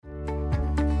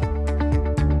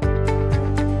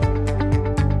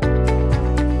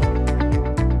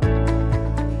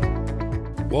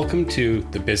Welcome to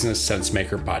the Business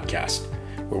Sensemaker podcast,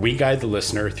 where we guide the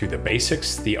listener through the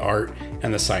basics, the art,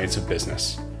 and the science of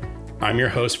business. I'm your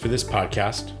host for this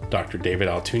podcast, Dr. David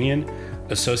Altunian,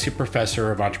 Associate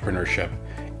Professor of Entrepreneurship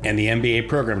and the MBA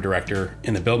Program Director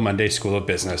in the Bill Monday School of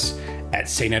Business at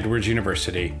St. Edward's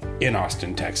University in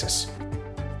Austin, Texas.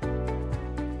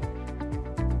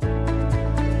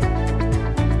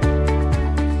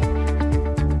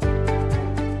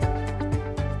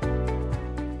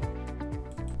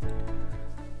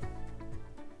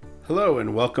 Hello,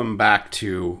 and welcome back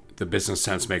to the Business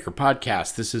Sensemaker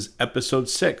podcast. This is episode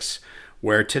 6,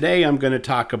 where today I'm going to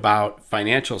talk about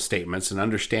financial statements and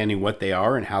understanding what they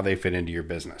are and how they fit into your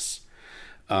business.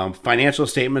 Financial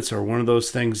statements are one of those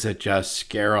things that just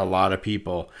scare a lot of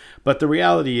people. But the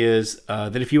reality is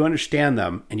that if you understand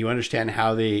them and you understand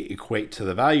how they equate to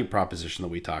the value proposition that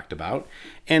we talked about,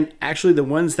 and actually the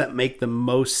ones that make the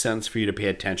most sense for you to pay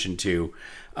attention to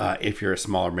if you're a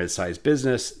small or mid-sized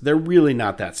business, they're really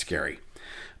not that scary.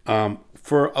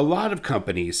 For a lot of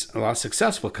companies, a lot of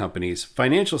successful companies,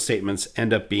 financial statements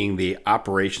end up being the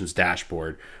operations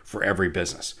dashboard for every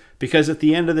business. Because at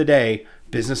the end of the day,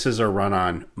 businesses are run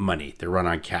on money. They're run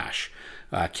on cash.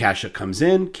 Cash that comes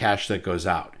in, cash that goes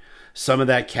out. Some of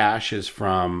that cash is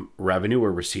from revenue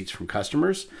or receipts from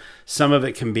customers. Some of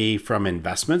it can be from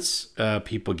investments,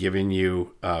 people giving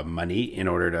you money in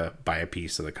order to buy a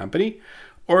piece of the company,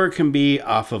 or it can be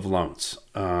off of loans.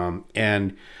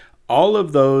 And all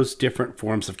of those different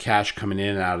forms of cash coming in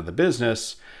and out of the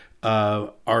business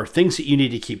are things that you need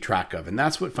to keep track of. And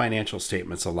that's what financial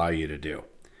statements allow you to do.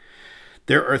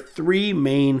 There are 3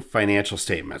 main financial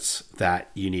statements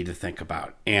that you need to think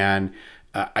about. And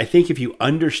I think if you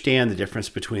understand the difference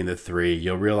between the 3,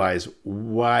 you'll realize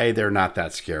why they're not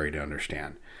that scary to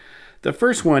understand. The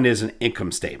first one is an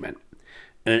income statement.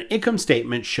 And an income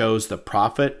statement shows the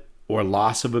profit or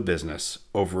loss of a business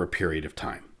over a period of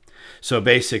time. So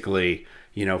basically,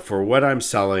 for what I'm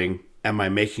selling, am I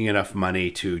making enough money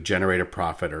to generate a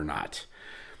profit or not?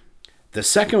 The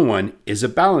second one is a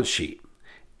balance sheet.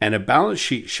 And a balance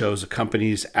sheet shows a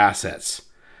company's assets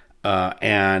or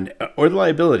the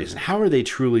liabilities. And how are they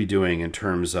truly doing in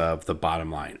terms of the bottom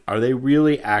line? Are they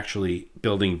really actually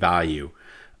building value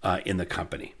in the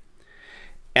company?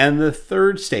 And the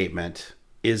third statement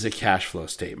is a cash flow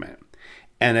statement.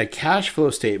 And a cash flow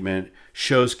statement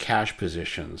shows cash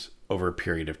positions over a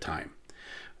period of time,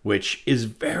 which is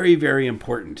very, very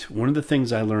important. One of the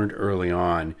things I learned early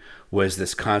on was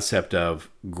this concept of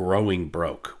growing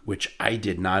broke, which I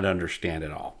did not understand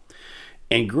at all.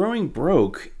 And growing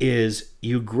broke is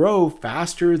you grow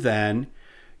faster than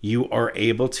you are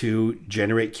able to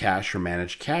generate cash or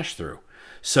manage cash through.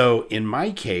 So in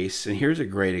my case, and here's a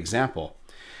great example,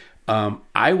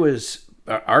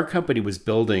 our company was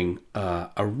building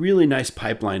a really nice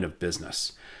pipeline of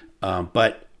business,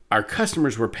 but our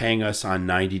customers were paying us on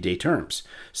 90-day terms.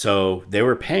 So they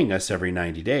were paying us every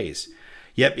 90 days.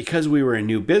 Yet because we were a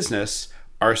new business,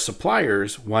 our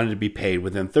suppliers wanted to be paid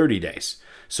within 30 days.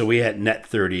 So we had net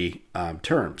 30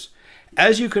 terms.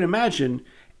 As you can imagine,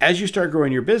 as you start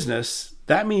growing your business,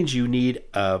 that means you need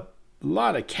a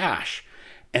lot of cash.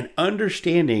 And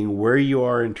understanding where you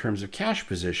are in terms of cash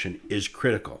position is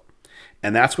critical.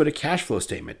 And that's what a cash flow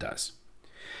statement does.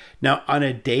 Now, on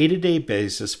a day-to-day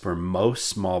basis for most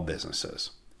small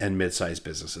businesses and mid-sized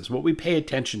businesses, what we pay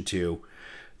attention to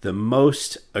the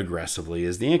most aggressively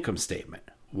is the income statement.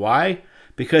 Why?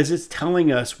 Because it's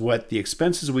telling us what the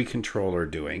expenses we control are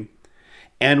doing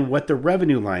and what the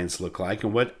revenue lines look like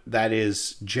and what that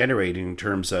is generating in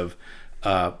terms of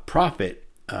profit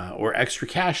or extra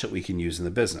cash that we can use in the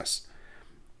business.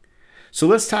 So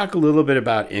let's talk a little bit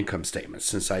about income statements,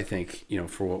 since I think,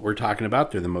 for what we're talking about,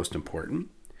 they're the most important.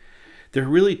 There are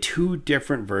really 2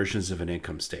 different versions of an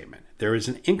income statement. There is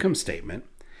an income statement,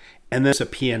 and there's a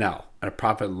P&L, a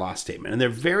profit and loss statement. And they're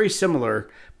very similar,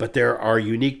 but there are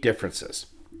unique differences.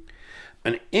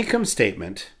 An income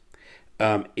statement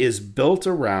is built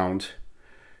around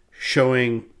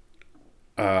showing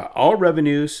all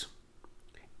revenues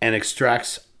and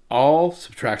subtracts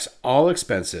all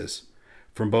expenses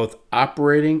from both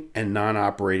operating and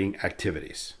non-operating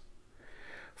activities.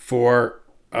 For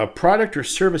a product or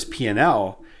service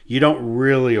P&L, you don't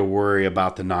really worry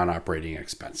about the non-operating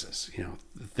expenses.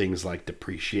 Things like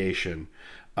depreciation,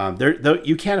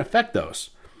 you can't affect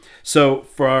those. So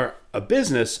for a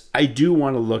business, I do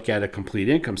want to look at a complete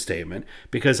income statement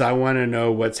because I want to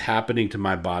know what's happening to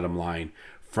my bottom line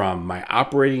from my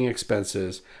operating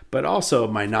expenses, but also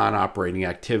my non-operating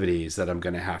activities that I'm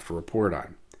going to have to report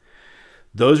on.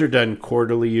 Those are done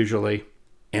quarterly usually.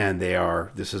 And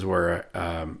this is where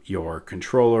your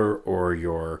controller or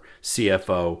your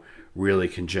CFO really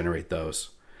can generate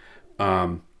those.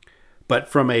 But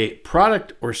from a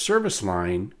product or service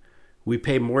line, we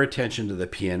pay more attention to the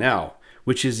P&L,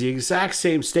 which is the exact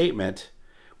same statement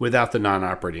without the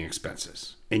non-operating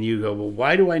expenses. And you go, well,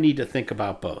 why do I need to think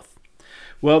about both?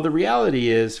 Well, the reality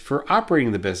is for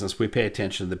operating the business, we pay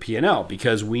attention to the P&L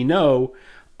because we know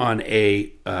on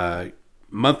a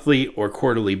monthly or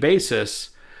quarterly basis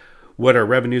what our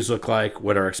revenues look like,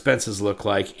 what our expenses look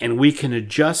like, and we can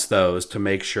adjust those to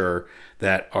make sure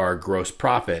that our gross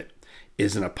profit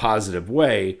is in a positive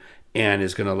way and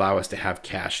is going to allow us to have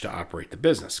cash to operate the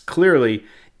business. Clearly,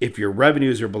 if your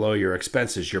revenues are below your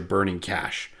expenses, you're burning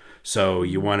cash. So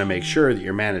you want to make sure that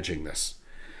you're managing this.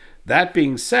 That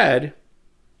being said,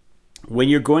 when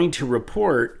you're going to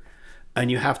report and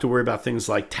you have to worry about things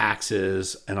like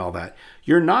taxes and all that,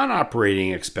 your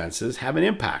non-operating expenses have an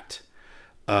impact.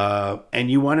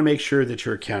 And you want to make sure that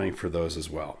you're accounting for those as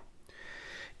well.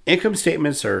 Income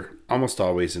statements are almost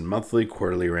always in monthly,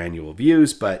 quarterly, or annual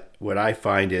views, but what I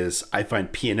find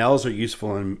P&Ls are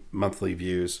useful in monthly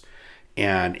views,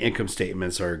 and income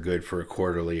statements are good for a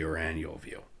quarterly or annual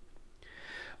view.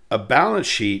 A balance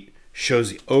sheet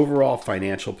shows the overall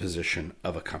financial position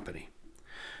of a company.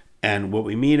 And what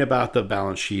we mean about the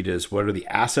balance sheet is what are the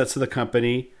assets of the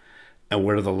company and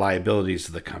what are the liabilities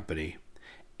of the company,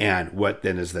 and what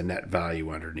then is the net value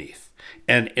underneath.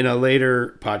 And in a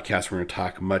later podcast, we're going to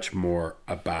talk much more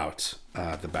about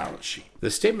the balance sheet. The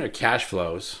statement of cash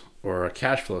flows, or a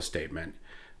cash flow statement,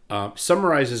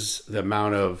 summarizes the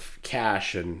amount of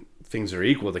cash and things that are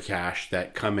equal to cash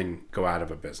that come and go out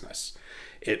of a business.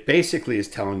 It basically is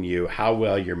telling you how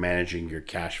well you're managing your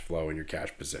cash flow and your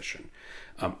cash position.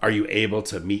 Are you able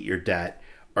to meet your debt?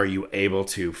 Are you able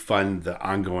to fund the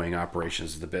ongoing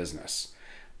operations of the business?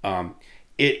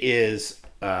 It is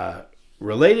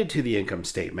related to the income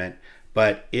statement,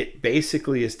 but it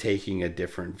basically is taking a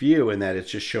different view in that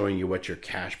it's just showing you what your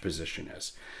cash position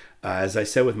is. As I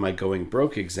said with my going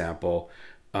broke example,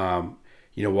 while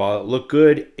it looked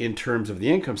good in terms of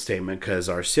the income statement because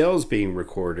our sales being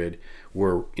recorded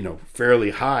were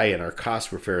fairly high and our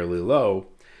costs were fairly low,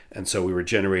 and so we were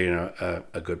generating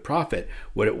a good profit.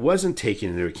 What it wasn't taking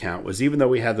into account was even though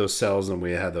we had those sales and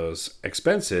we had those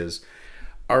expenses,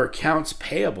 our accounts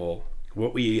payable,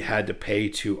 what we had to pay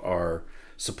to our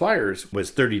suppliers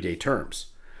was 30-day terms.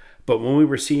 But when we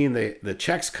were seeing the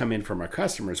checks come in from our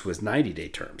customers was 90-day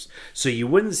terms. So you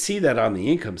wouldn't see that on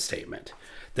the income statement.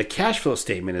 The cash flow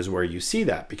statement is where you see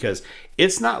that because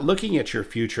it's not looking at your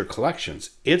future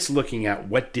collections. It's looking at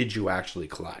what did you actually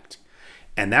collect.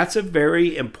 And that's a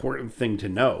very important thing to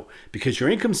know because your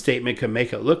income statement can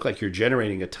make it look like you're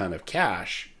generating a ton of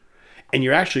cash and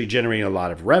you're actually generating a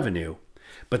lot of revenue.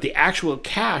 But the actual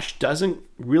cash doesn't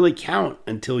really count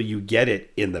until you get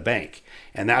it in the bank.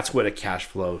 And that's what a cash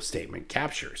flow statement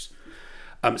captures.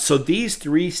 So these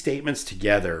three statements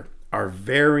together are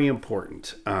very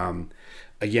important.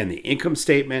 Again, the income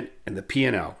statement and the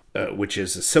P&L, which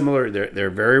is similar, they're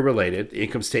very related. The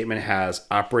income statement has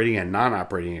operating and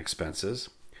non-operating expenses,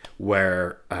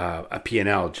 where a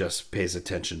P&L just pays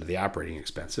attention to the operating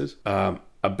expenses.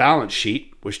 A balance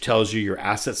sheet, which tells you your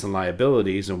assets and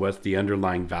liabilities and what the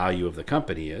underlying value of the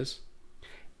company is,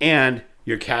 and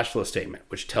your cash flow statement,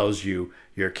 which tells you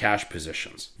your cash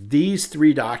positions. These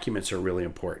three documents are really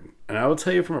important. And I will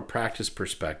tell you from a practice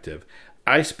perspective,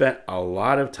 I spent a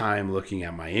lot of time looking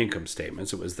at my income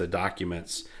statements. It was the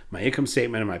documents, my income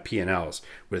statement and my P&Ls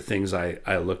were things I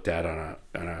looked at on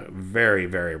a very,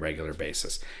 very regular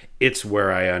basis. It's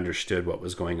where I understood what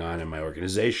was going on in my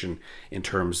organization in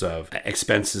terms of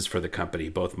expenses for the company,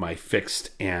 both my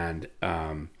fixed and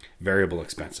variable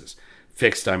expenses.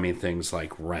 Fixed, I mean things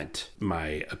like rent, my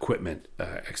equipment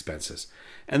expenses.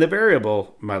 And the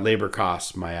variable, my labor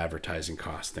costs, my advertising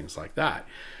costs, things like that.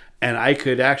 And I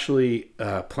could actually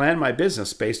plan my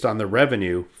business based on the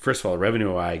revenue, first of all, the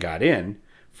revenue I got in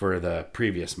for the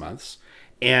previous months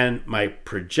and my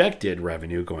projected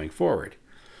revenue going forward.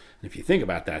 And if you think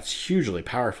about that, it's hugely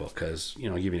powerful because,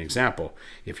 I'll give you an example.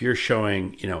 If you're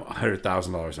showing,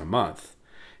 $100,000 a month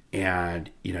and,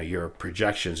 your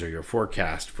projections or your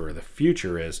forecast for the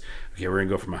future is, okay, we're going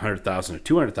to go from $100,000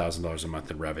 to $200,000 a month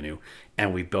in revenue,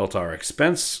 and we built our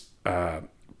expense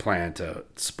plan to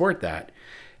support that.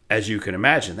 As you can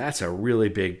imagine, that's a really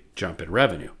big jump in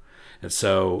revenue. And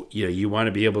so, you want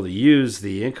to be able to use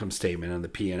the income statement and the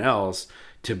P&Ls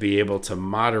to be able to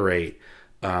moderate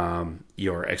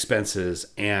your expenses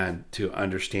and to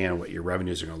understand what your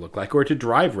revenues are going to look like or to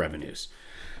drive revenues.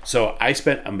 So I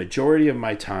spent a majority of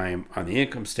my time on the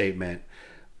income statement,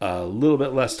 a little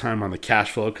bit less time on the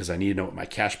cash flow because I needed to know what my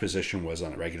cash position was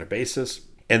on a regular basis.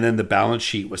 And then the balance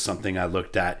sheet was something I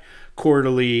looked at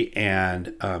quarterly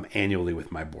and annually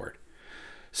with my board.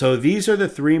 So these are the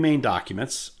three main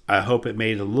documents. I hope it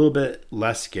made it a little bit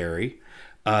less scary.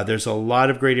 There's a lot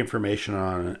of great information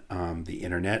on the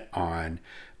internet on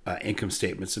income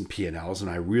statements and P&Ls,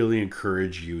 and I really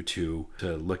encourage you to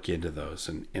look into those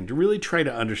and to really try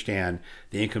to understand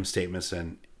the income statements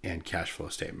and cash flow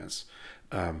statements.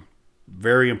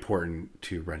 Very important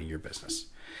to running your business.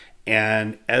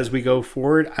 And as we go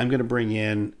forward, I'm going to bring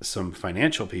in some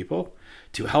financial people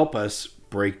to help us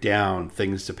break down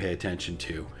things to pay attention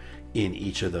to in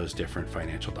each of those different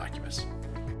financial documents.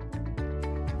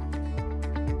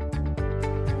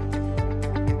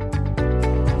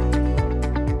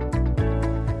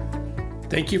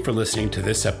 Thank you for listening to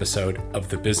this episode of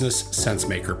the Business Sense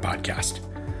Maker podcast.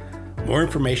 More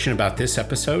information about this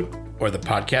episode or the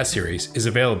podcast series is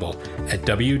available at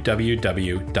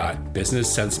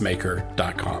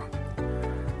www.businesssensemaker.com.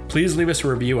 Please leave us a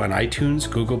review on iTunes,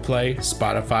 Google Play,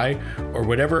 Spotify, or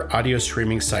whatever audio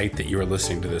streaming site that you are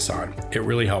listening to this on. It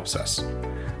really helps us.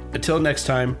 Until next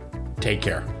time, take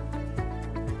care.